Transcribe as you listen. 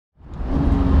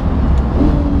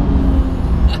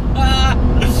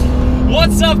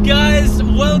What's up, guys?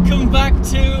 Welcome back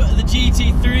to the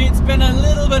GT3. It's been a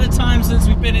little bit of time since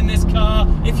we've been in this car.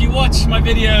 If you watch my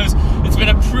videos, it's been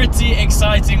a pretty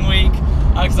exciting week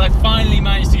because I finally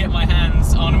managed to get my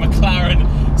hands on a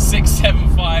McLaren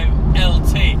 675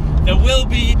 LT. There will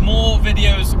be more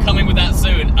videos coming with that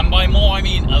soon, and by more I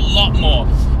mean a lot more.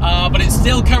 But it's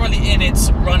still currently in its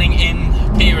running in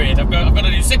period. I've got to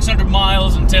do 600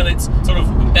 miles until it's sort of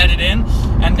embedded in,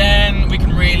 and then we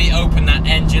can really open that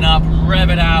engine up, rev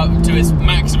it out to its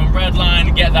maximum red line,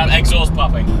 and get that exhaust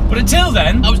popping. But until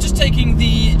then, I was just taking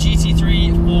the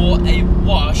GT3 for a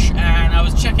wash, and I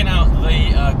was checking out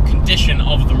the condition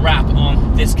of the wrap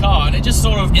on this car, and it just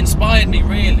sort of inspired me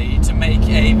really to make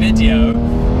a video.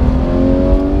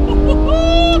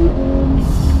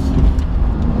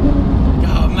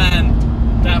 Oh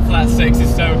man, that flat six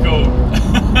is so cool.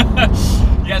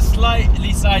 Yeah,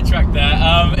 slightly sidetracked there.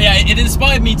 Yeah, it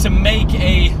inspired me to make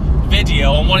a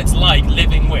video on what it's like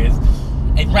living with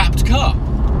a wrapped car.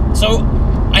 So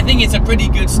I think it's a pretty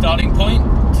good starting point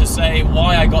to say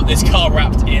why I got this car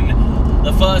wrapped in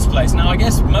the first place. Now, I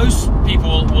guess most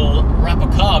people will wrap a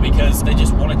car because they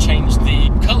just want to change the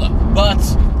color, but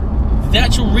the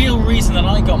actual real reason that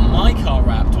I got my car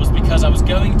wrapped was because I was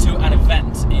going to an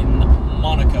event in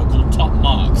Monaco called Top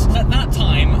Marks. At that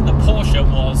time, the Porsche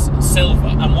was silver,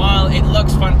 and while it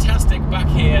looks fantastic back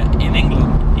here in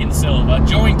England in silver,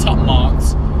 during Top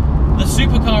Marks, the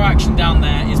supercar action down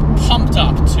there is pumped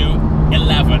up to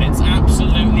 11. It's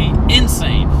absolutely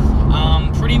insane.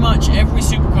 Pretty much every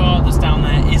supercar that's down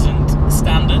there isn't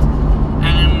standard,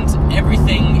 and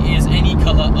everything is any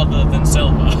color other than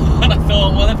silver. And I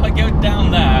thought, well, if I go down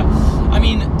there, I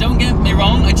mean, don't get me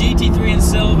wrong, a GT3 in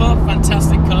silver,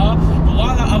 fantastic car, but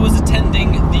while I was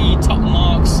attending the Top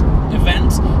Marks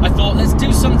event, I thought, let's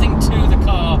do something to the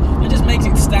car that just makes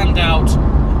it stand out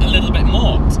a little bit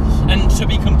more. And to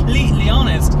be completely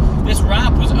honest, this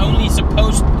wrap was only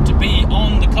supposed to be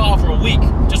on the car for a week,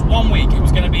 just 1 week. It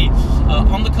was going to be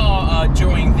on the car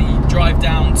during the drive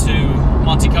down to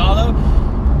Monte Carlo,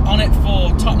 on it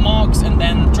for Top Marks, and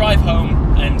then drive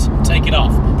home and take it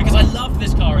off, because I love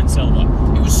this car in silver.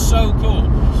 It was so cool.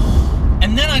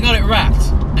 And then I got it wrapped,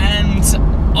 and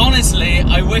honestly,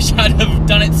 I wish I'd have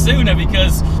done it sooner,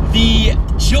 because the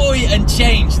joy and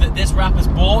change that this wrap has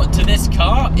brought to this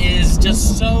car is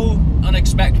just so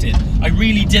unexpected. I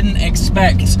really didn't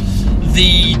expect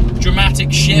the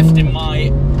dramatic shift in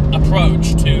my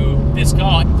approach to this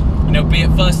car. You know, be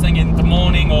it first thing in the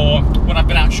morning or when I've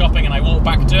been out shopping and I walk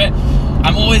back to it,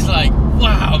 I'm always like,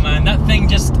 wow, man, that thing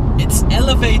just, it's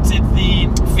elevated the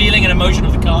feeling and emotion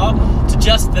of the car to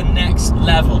just the next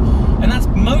level. And that's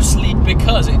mostly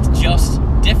because it's just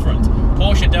different.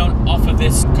 Porsche don't offer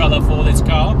this color for this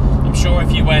car. I'm sure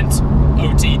if you went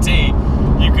OTT,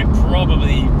 you could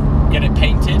probably get it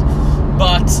painted.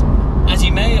 But as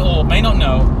you may or may not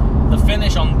know, the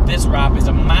finish on this wrap is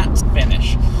a matte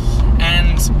finish.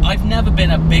 And I've never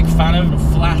been a big fan of the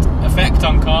flat effect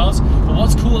on cars, but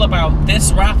what's cool about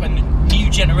this wrap and new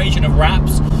generation of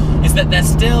wraps is that they're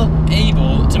still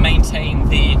able to maintain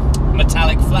the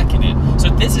metallic fleck in it. So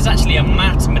this is actually a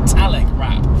matte metallic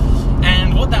wrap.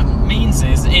 And what that means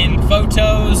is, in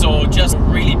photos or just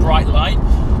really bright light,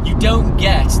 you don't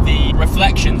get the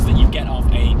reflections that you get off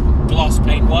a gloss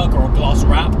paintwork or a gloss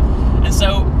wrap. And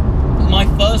so my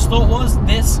first thought was,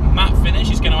 this matte finish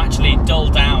is going to actually dull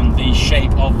down the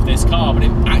shape of this car, but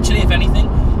it actually, if anything,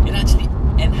 it actually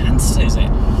enhances it,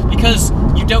 because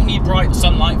you don't need bright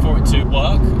sunlight for it to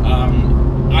work.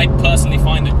 I personally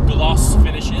find that gloss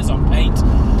finishes on paint,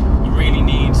 you really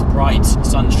need bright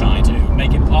sunshine to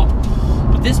make it pop.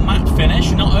 But this matte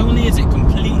finish, not only is it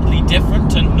completely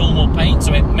different to normal paint,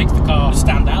 so it makes the car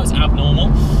stand out, it's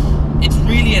abnormal, it's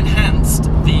really enhanced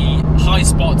the high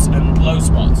spots and low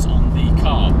spots on the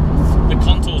car. The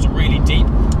contours are really deep.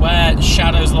 Where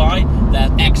shadows lie, they're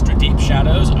extra deep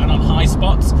shadows, and on high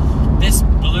spots, this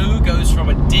blue goes from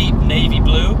a deep navy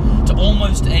blue to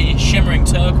almost a shimmering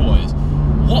turquoise.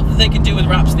 What they can do with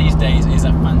wraps these days is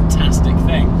a fantastic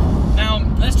thing. Now,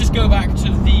 let's just go back to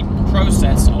the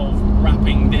process of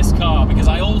wrapping this car, because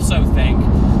I also think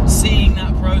seeing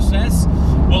that process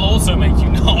will also make you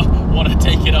not want to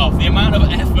take it off. The amount of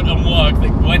effort and work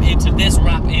that went into this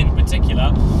wrap in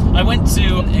particular. I went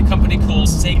to a company called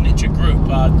Signature Group.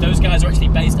 Those guys are actually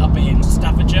based up in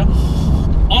Staffordshire.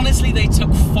 Honestly, they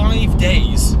took 5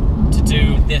 days to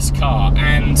do this car,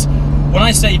 and when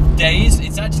I say days,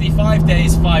 it's actually 5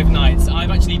 days, 5 nights.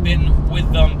 I've actually been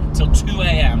with them till 2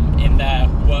 AM in their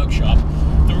workshop.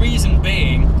 The reason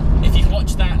being, if you've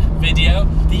watched that video,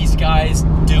 these guys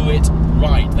do it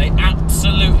right. They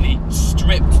absolutely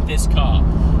stripped this car.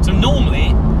 So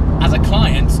normally, as a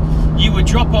client, you would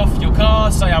drop off your car,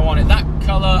 say I want it that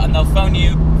colour, and they'll phone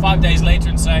you 5 days later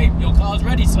and say, your car's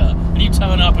ready, sir. And you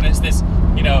turn up and it's this,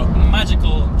 you know,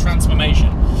 magical transformation.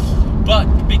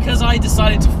 But because I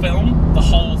decided to film the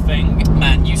whole thing,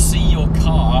 man, you see your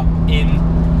car in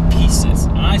pieces.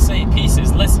 And I say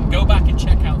pieces, listen, go back and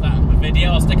check out that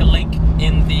video. I'll stick a link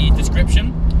in the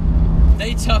description.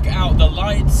 They took out the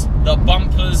lights, the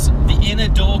bumpers, the inner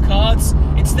door cards.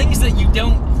 It's things that you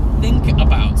don't think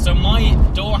about. So my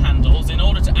door handles, in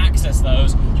order to access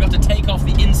those, you have to take off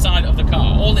the inside of the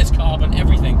car. All this carbon,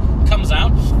 everything comes out.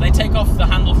 They take off the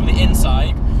handle from the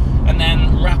inside and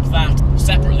then wrap that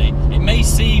separately. It may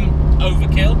seem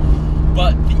overkill,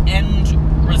 but the end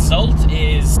result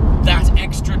is that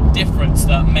extra difference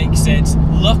that makes it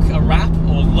look a wrap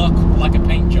or look like a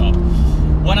paint job.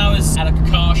 When I was at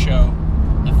a car show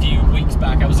a few weeks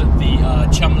back, I was at the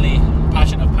Chumley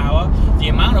Passion of Power. The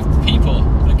amount of people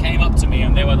that came up to me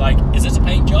and they were like, is this a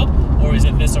paint job or is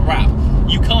this a wrap?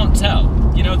 You can't tell.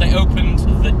 You know, they opened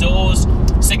the doors,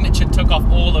 Signature took off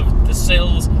all of the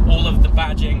sills, all of the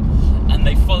badging, and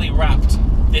they fully wrapped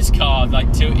this car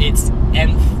like to its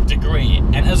nth degree.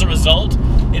 And as a result,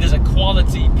 it is a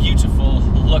quality, beautiful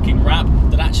looking wrap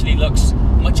that actually looks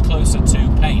much closer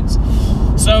to paint.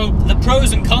 So the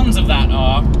pros and cons of that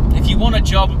are, if you want a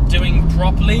job doing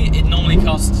properly, it normally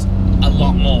costs a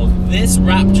lot more. This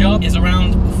wrap job is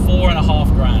around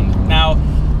 $4.5 grand. Now,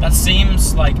 that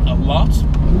seems like a lot,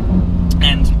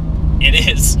 and it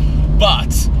is,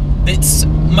 but it's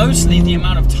mostly the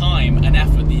amount of time and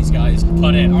effort these guys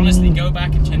put in. Honestly, go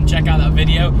back and check out that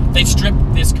video. They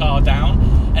stripped this car down,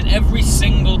 and every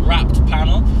single wrapped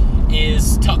panel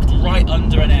is tucked right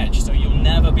under an edge, so you'll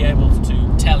never be able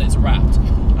to tell it's wrapped.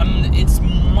 It's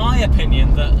my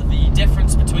opinion that the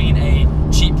difference between a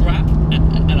cheap wrap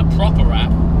and a proper wrap,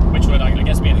 which would, I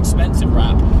guess, be an expensive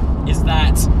wrap, is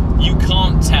that you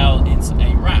can't tell it's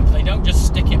a wrap. They don't just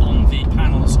stick it on the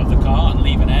panels of the car and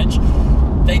leave an edge.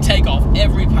 They take off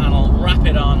every panel, wrap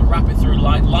it on, wrap it through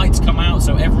light. Lights come out,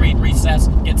 so every recess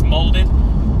gets molded.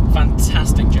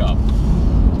 Fantastic job.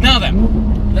 Now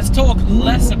then, let's talk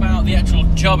less about the actual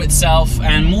job itself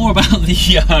and more about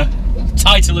the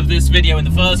title of this video in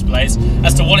the first place,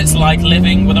 as to what it's like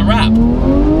living with a wrap.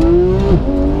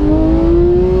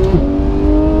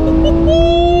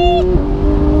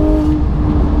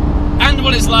 And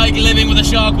what it's like living with a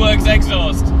Sharkworks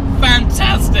exhaust.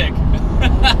 Fantastic!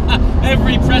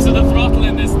 Every press of the throttle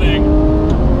in this thing.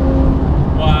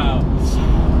 Wow.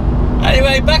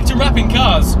 Anyway, back to wrapping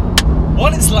cars.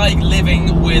 What it's like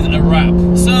living with a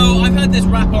wrap. So I've had this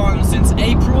wrap on since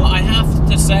April. I have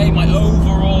to say my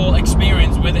overall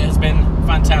experience with it has been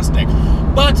fantastic.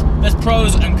 But there's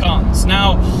pros and cons.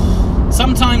 Now,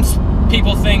 sometimes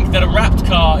people think that a wrapped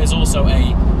car is also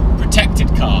a protected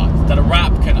car, that a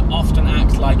wrap can often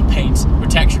act like paint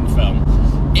protection film.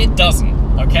 It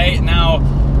doesn't, okay? Now,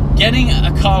 getting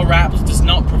a car wrapped does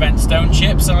not prevent stone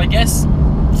chips, and I guess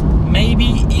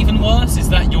maybe even worse is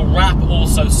that your wrap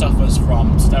also suffers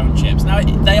from stone chips. Now,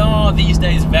 they are these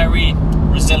days very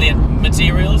resilient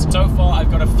materials. So far,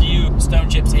 I've got a few stone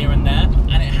chips here and there,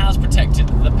 and it has protected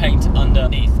the paint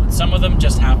underneath. But some of them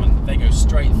just haven't. They go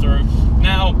straight through.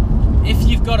 Now, if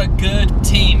you've got a good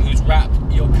team who's wrapped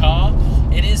your car,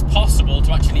 it is possible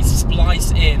to actually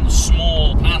splice in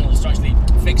small panels to actually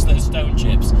fix those stone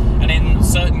chips. And in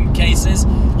certain cases,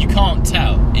 you can't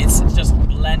tell. It's just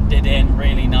blended in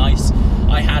really nice.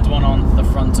 I had one on the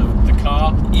front of the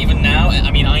car. Even now, I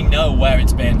mean, I know where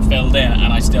it's been filled in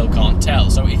and I still can't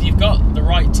tell. So if you've got the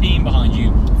right team behind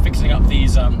you fixing up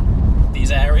these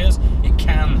areas, it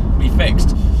can be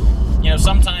fixed. You know,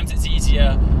 sometimes it's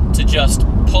easier to just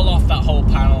pull off that whole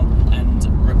panel and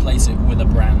replace it with a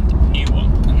brand new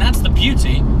one. And that's the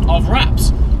beauty of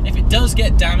wraps. If it does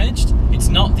get damaged, it's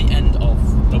not the end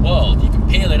of the world. You can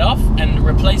peel it off and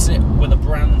replace it with a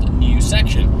brand new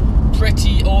section.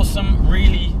 Pretty awesome,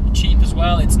 really cheap as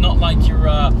well. It's not like your,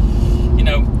 you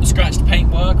know, scratched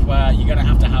paintwork where you're gonna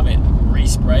have to have it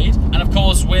resprayed. And of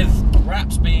course, with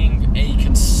wraps being a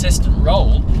consistent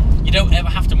roll, you don't ever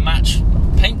have to match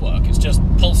paintwork. It's just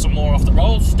pull some more off the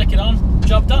roll, stick it on,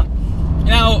 job done.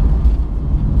 Now,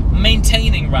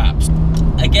 maintaining wraps.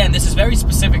 Again, this is very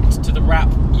specific to the wrap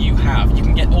you have. You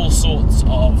can get all sorts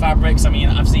of fabrics. I mean,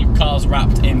 I've seen cars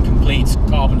wrapped in complete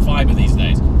carbon fiber these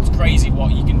days. It's crazy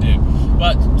what you can do.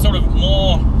 But sort of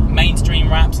more mainstream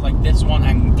wraps like this one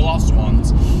and gloss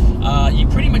ones, you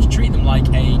pretty much treat them like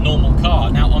a normal car.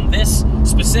 Now, on this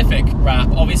specific wrap,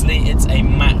 obviously it's a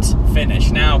matte finish.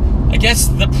 Now, I guess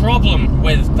the problem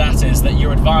with that is that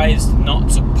you're advised not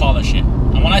to polish it.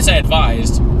 And when I say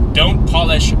advised, don't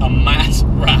polish a matte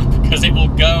wrap, because it will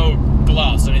go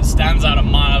gloss and it stands out a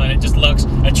mile and it just looks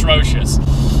atrocious.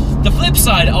 The flip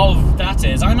side of that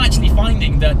is I'm actually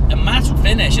finding that a matte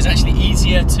finish is actually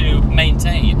easier to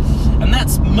maintain, and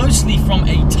that's mostly from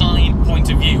a time point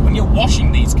of view. When you're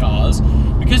washing these cars,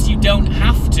 because you don't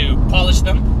have to polish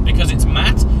them because it's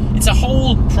matte, it's a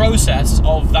whole process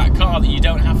of that car that you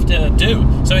don't have to do.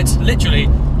 So it's literally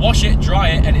wash it, dry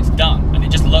it, and it's done, and it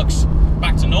just looks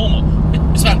back to normal.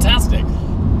 It's fantastic.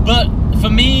 But for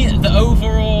me, the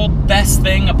overall best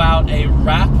thing about a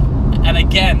wrap, and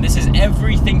again, this is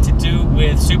everything to do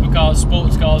with supercars,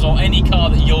 sports cars, or any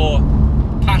car that you're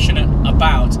passionate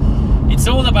about, it's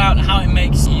all about how it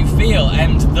makes you feel,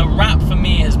 and the wrap for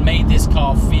me has made this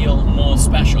car feel more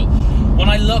special. When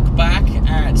I look back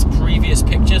at previous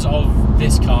pictures of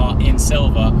this car in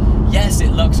silver, yes,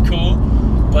 it looks cool,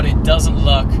 but it doesn't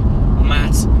look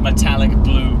matte metallic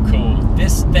blue cool.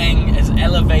 This thing has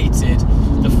elevated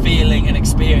the feeling and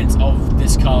experience of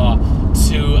this car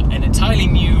to an entirely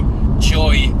new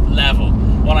joy level.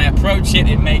 When I approach it,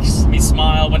 it makes me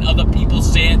smile. When other people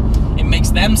see it, it makes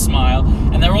them smile.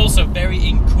 And they're also very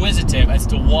inquisitive as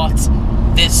to what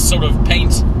this sort of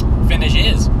paint finish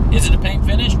is. Is it a paint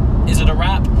finish? Is it a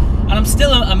wrap? And I'm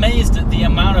still amazed at the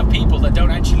amount of people that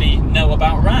don't actually know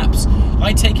about wraps.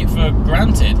 I take it for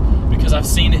granted because I've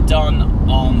seen it done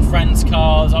on friends'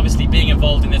 cars. Obviously, being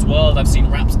involved in this world, I've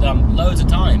seen wraps done loads of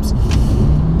times.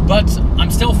 But I'm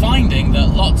still finding that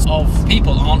lots of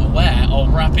people aren't aware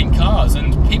of wrapping cars,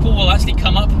 and people will actually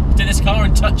come up to this car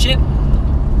and touch it.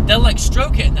 They'll like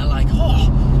stroke it and they're like, oh,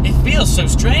 it feels so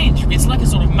strange. It's like a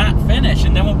sort of matte finish.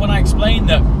 And then when I explain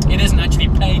that it isn't actually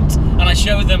paint, and I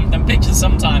show them pictures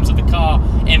sometimes of the car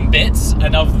in bits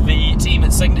and of the team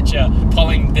at Signature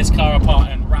pulling this car apart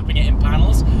and wrapping it in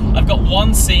panels. I've got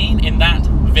one scene in that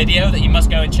video that you must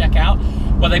go and check out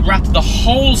where they wrapped the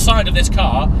whole side of this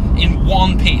car in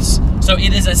one piece. So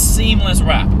it is a seamless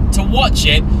wrap. To watch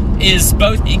it is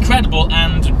both incredible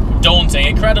and daunting.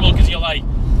 Incredible because you're like,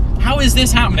 how is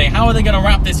this happening? How are they going to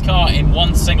wrap this car in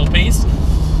one single piece?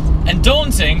 And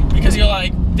daunting because you're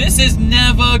like, this is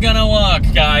never going to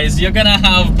work, guys. You're going to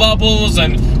have bubbles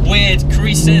and weird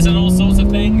creases and all sorts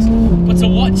of things. But to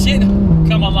watch it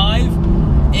come alive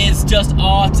is just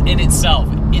art in itself.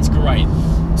 It's great.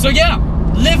 So yeah,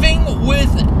 living with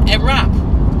a wrap,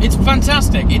 it's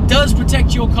fantastic. It does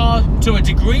protect your car to a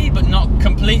degree, but not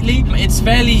completely. It's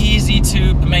fairly easy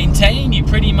to maintain. You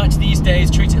pretty much these days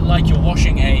treat it like you're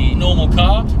washing a normal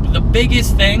car. But the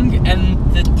biggest thing,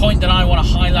 and the point that I want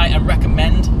to highlight and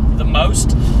recommend the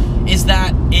most, is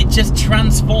that it just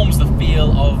transforms the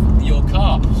feel of your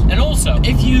car. And also,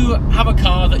 if you have a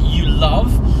car that you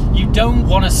love, you don't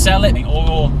want to sell it,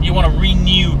 or you want to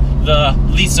renew the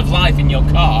lease of life in your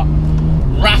car,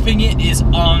 wrapping it is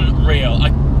unreal. I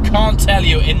can't tell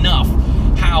you enough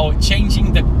how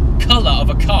changing the color of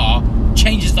a car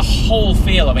changes the whole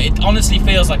feel of it. It honestly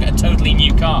feels like a totally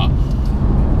new car.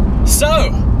 So,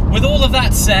 with all of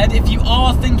that said, if you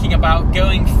are thinking about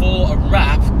going for a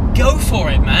wrap, go for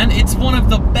it, man. It's one of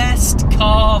the best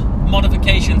car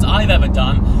modifications I've ever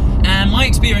done, and my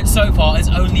experience so far has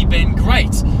only been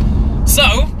great.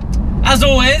 So, as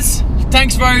always,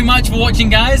 thanks very much for watching,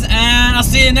 guys, and I'll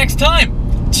see you next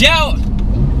time. Ciao!